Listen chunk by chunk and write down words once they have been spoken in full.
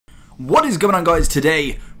What is going on, guys?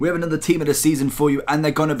 Today we have another team of the season for you, and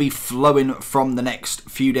they're going to be flowing from the next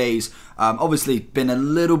few days. Obviously been a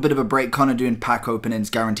little bit of a break, kind of doing pack openings,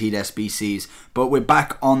 guaranteed SBCs, but we're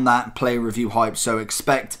back on that player review hype, so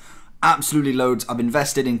expect absolutely loads. I've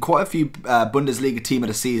invested in quite a few Bundesliga team of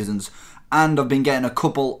the seasons, and I've been getting a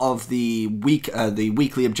couple of the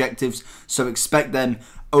weekly objectives, so expect them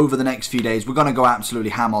over the next few days. We're going to go absolutely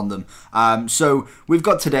ham on them. So we've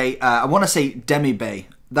got today, I want to say Demirbay.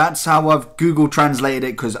 That's how I've Google translated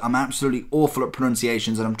it, because I'm absolutely awful at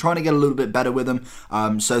pronunciations and I'm trying to get a little bit better with them.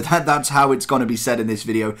 So that's how it's going to be said in this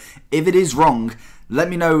video. If it is wrong, let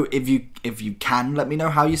me know. If you can, let me know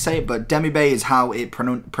how you say it. But Demirbay is how it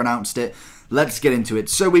pronounced it. Let's get into it.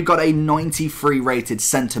 So we've got a 93 rated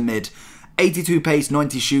centre mid. 82 pace,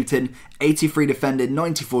 90 shooting, 83 defending,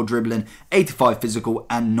 94 dribbling, 85 physical,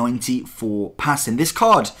 and 94 passing. This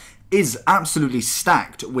card is absolutely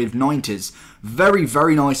stacked with 90s. Very,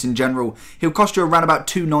 very nice in general. He'll cost you around about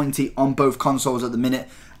 290 on both consoles at the minute,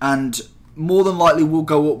 and more than likely will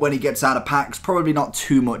go up when he gets out of packs. Probably not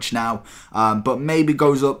too much now, but maybe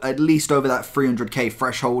goes up at least over that 300k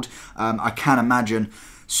threshold, I can imagine.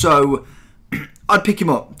 So I'd pick him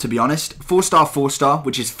up, to be honest. 4-star,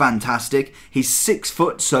 which is fantastic. He's 6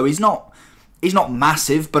 foot, so he's not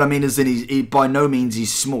massive, but I mean, as in he by no means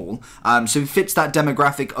he's small. So he fits that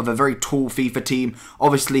demographic of a very tall FIFA team.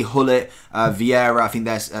 Obviously, Hullet, Vieira. I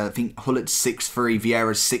think Hullet's 6'3",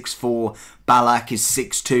 Vieira's 6'4", Ballack is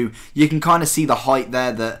 6'2". You can kind of see the height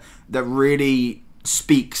there that really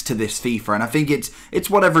speaks to this FIFA, and I think it's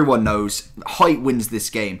what everyone knows. Height wins this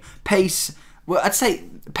game. Pace. Well, I'd say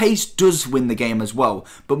pace does win the game as well,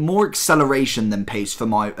 but more acceleration than pace for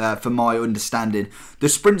my understanding. The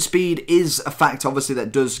sprint speed is a fact, obviously,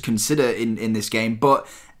 that does consider in this game, but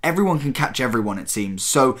everyone can catch everyone, it seems.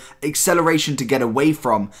 So acceleration to get away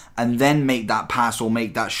from and then make that pass or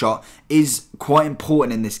make that shot is quite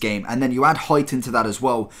important in this game. And then you add height into that as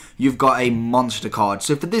well, you've got a monster card.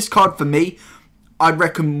 So for this card, for me, I'd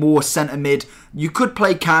reckon more centre mid. You could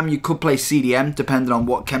play cam, you could play CDM, depending on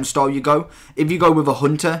what chem style you go. If you go with a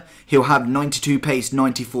hunter, he'll have 92 pace,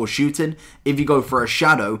 94 shooting. If you go for a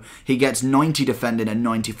shadow, he gets 90 defending and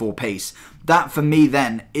 94 pace. That, for me,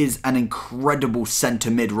 then, is an incredible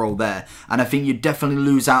centre mid role there. And I think you definitely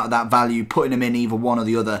lose out of that value putting him in either one or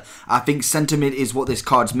the other. I think centre mid is what this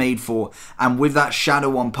card's made for. And with that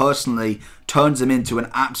shadow on, personally, turns him into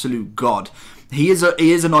an absolute god. He is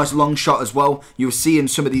a nice long shot as well. You'll see in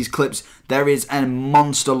some of these clips, there is a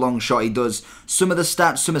monster long shot he does. Some of the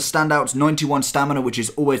stats, some of the standouts, 91 stamina, which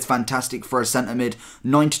is always fantastic for a centre mid.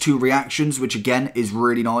 92 reactions, which again is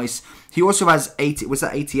really nice. He also has 80, was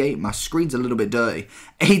that 88? My screen's a little bit dirty.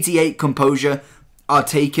 88 composure. I'll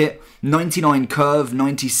take it. 99 curve,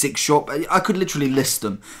 96 shot. I could literally list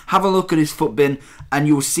them. Have a look at his foot bin and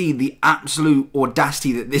you'll see the absolute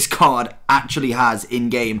audacity that this card actually has in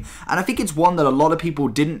game. And I think it's one that a lot of people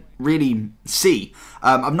didn't really see.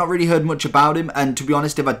 I've not really heard much about him, and to be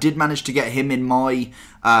honest, if I did manage to get him in my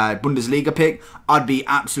Bundesliga pick, I'd be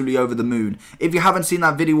absolutely over the moon. If you haven't seen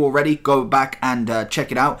that video already, go back and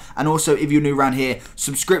check it out. And also, if you're new around here,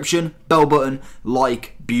 subscription, bell button,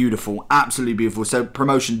 like, beautiful, absolutely beautiful. So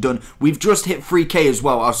promotion done. We've just hit 3k as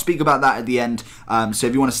well. I'll speak about that at the end. So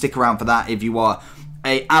if you want to stick around for that, if you are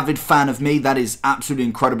an avid fan of me, that is absolutely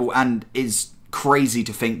incredible and is crazy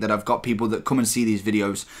to think that I've got people that come and see these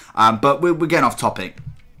videos. But we're getting off topic.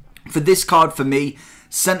 For this card, for me,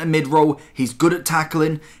 centre mid role, he's good at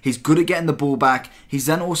tackling, he's good at getting the ball back, he's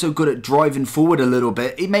then also good at driving forward a little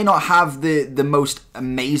bit. He may not have the most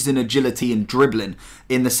amazing agility and dribbling,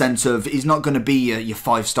 in the sense of he's not going to be your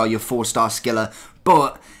 5-star, your 4-star skiller,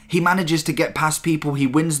 but he manages to get past people, he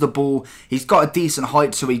wins the ball, he's got a decent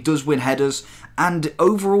height, so he does win headers, and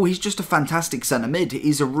overall he's just a fantastic centre mid.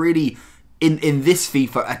 He's a really, in this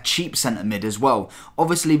FIFA, a cheap centre mid as well.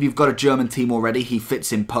 Obviously, if you've got a German team already, he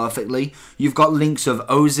fits in perfectly. You've got links of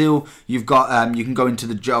Ozil. You've got you can go into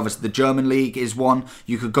the German league is one.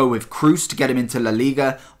 You could go with Kroos to get him into La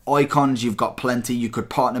Liga. Icons, you've got plenty. You could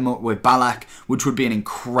partner him up with Ballack, which would be an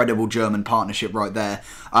incredible German partnership right there.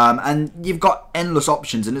 And you've got endless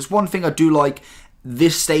options. And it's one thing I do like.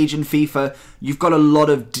 This stage in FIFA, you've got a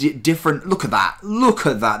lot of different. Look at that. Look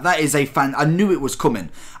at that. That is a fan. I knew it was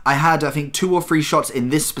coming. I had, I think, 2 or 3 shots in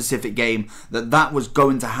this specific game that was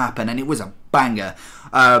going to happen, and it was a banger.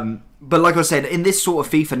 But like I said, in this sort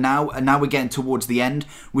of FIFA now, and now we're getting towards the end,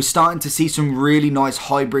 we're starting to see some really nice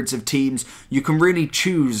hybrids of teams. You can really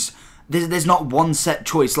choose. There's not one set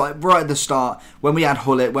choice. Like right at the start, when we had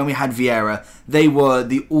Hullet, when we had Vieira, they were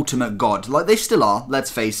the ultimate god. Like they still are,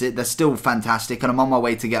 let's face it. They're still fantastic, and I'm on my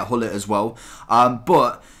way to get Hullet as well.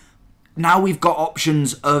 But now we've got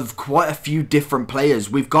options of quite a few different players.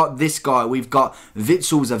 We've got this guy, we've got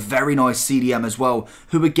Witzel's a very nice CDM as well,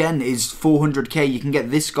 who again is 400k. You can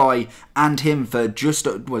get this guy and him for just,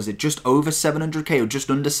 was it just over 700k or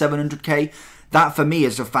just under 700k? That for me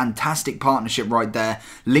is a fantastic partnership right there.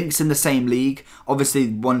 Links in the same league. Obviously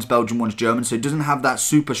one's Belgian, one's German, so it doesn't have that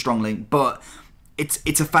super strong link, but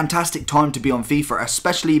it's a fantastic time to be on FIFA,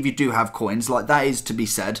 especially if you do have coins. Like, that is to be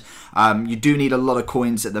said. You do need a lot of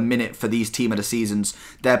coins at the minute for these Team of the Seasons.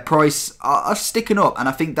 Their price are sticking up, and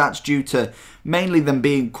I think that's due to mainly them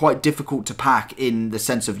being quite difficult to pack, in the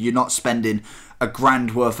sense of you're not spending a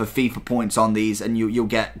grand worth of FIFA points on these, and you'll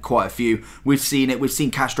get quite a few. We've seen it. We've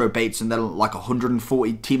seen Castro Bates, and they're like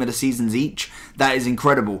 140 Team of the Seasons each. That is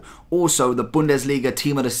incredible. Also, the Bundesliga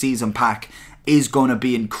Team of the Season pack is going to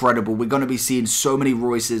be incredible. We're going to be seeing so many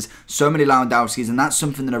Royces, so many Lewandowskis, and that's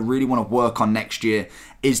something that I really want to work on next year,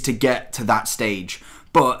 is to get to that stage.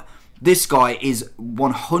 But this guy is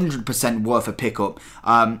 100% worth a pickup.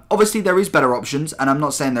 Obviously, there is better options, and I'm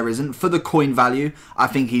not saying there isn't. For the coin value, I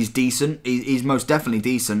think he's decent. He's most definitely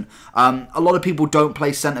decent. A lot of people don't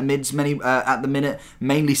play centre mids at the minute,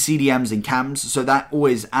 mainly CDMs and cams, so that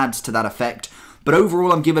always adds to that effect. But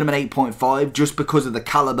overall, I'm giving him an 8.5 just because of the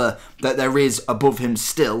calibre that there is above him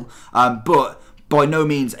still. But by no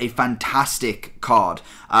means a fantastic card.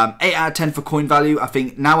 8 out of 10 for coin value. I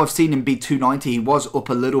think now I've seen him be 290. He was up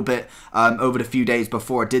a little bit over the few days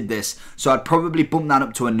before I did this. So I'd probably bump that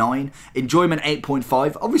up to a 9. Enjoyment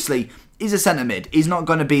 8.5. Obviously, he's a centre mid. He's not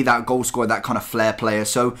going to be that goal scorer, that kind of flair player.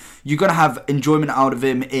 So you're going to have enjoyment out of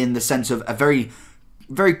him in the sense of a very,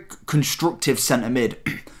 very constructive centre mid.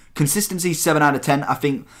 Consistency 7 out of 10. I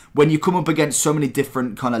think when you come up against so many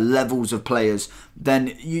different kind of levels of players,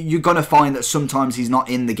 then you're going to find that sometimes he's not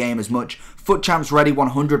in the game as much. Foot champs ready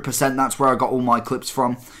 100%. That's where I got all my clips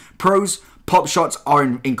from. Pros, pop shots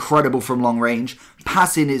are incredible from long range.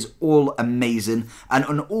 Passing is all amazing. And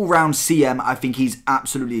an all-round CM, I think he's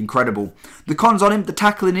absolutely incredible. The cons on him, the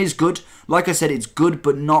tackling is good. Like I said, it's good,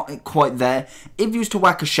 but not quite there. If you was to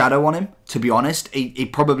whack a shadow on him, to be honest, he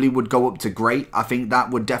probably would go up to great. I think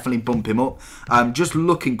that would definitely bump him up. Just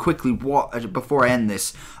looking quickly before I end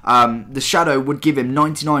this, the shadow would give him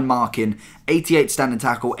 99 marking, 88 standing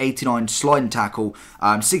tackle, 89 sliding tackle,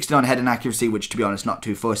 69 heading accuracy, which to be honest, not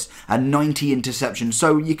too fussed, and 90 interception.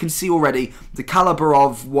 So you can see already the caliber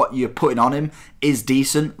of what you're putting on him is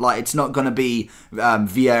decent. Like, it's not going to be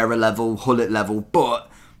Vieira level, Hullet level, but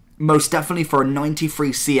most definitely for a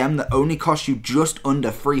 93 CM that only costs you just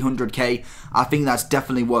under 300k, I think that's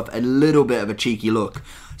definitely worth a little bit of a cheeky look.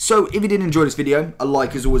 So if you did enjoy this video, a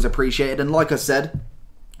like is always appreciated, and like I said,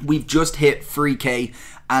 we've just hit 3k,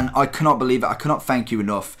 and I cannot believe it. I cannot thank you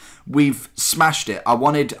enough. We've smashed it. I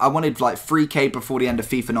wanted like 3k before the end of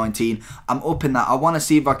FIFA 19. I'm up in that. I want to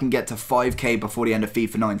see if I can get to 5k before the end of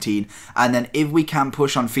FIFA 19. And then if we can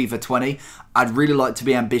push on FIFA 20, I'd really like to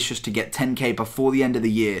be ambitious to get 10k before the end of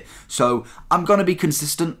the year. So I'm going to be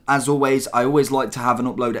consistent as always. I always like to have an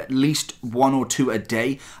upload at least 1 or 2 a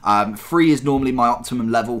day. 3 is normally my optimum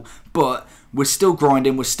level, but we're still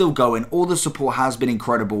grinding, we're still going. All the support has been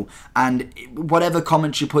incredible, and whatever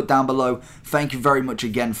comments you put down below, thank you very much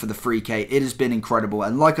again for the 3k. It has been incredible,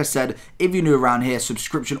 and like I said, if you're new around here,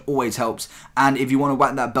 subscription always helps, and if you want to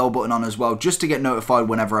whack that bell button on as well, just to get notified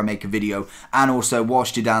whenever I make a video, and also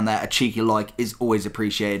whilst you're down there, a cheeky like is always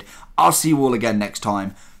appreciated. I'll see you all again next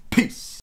time. Peace!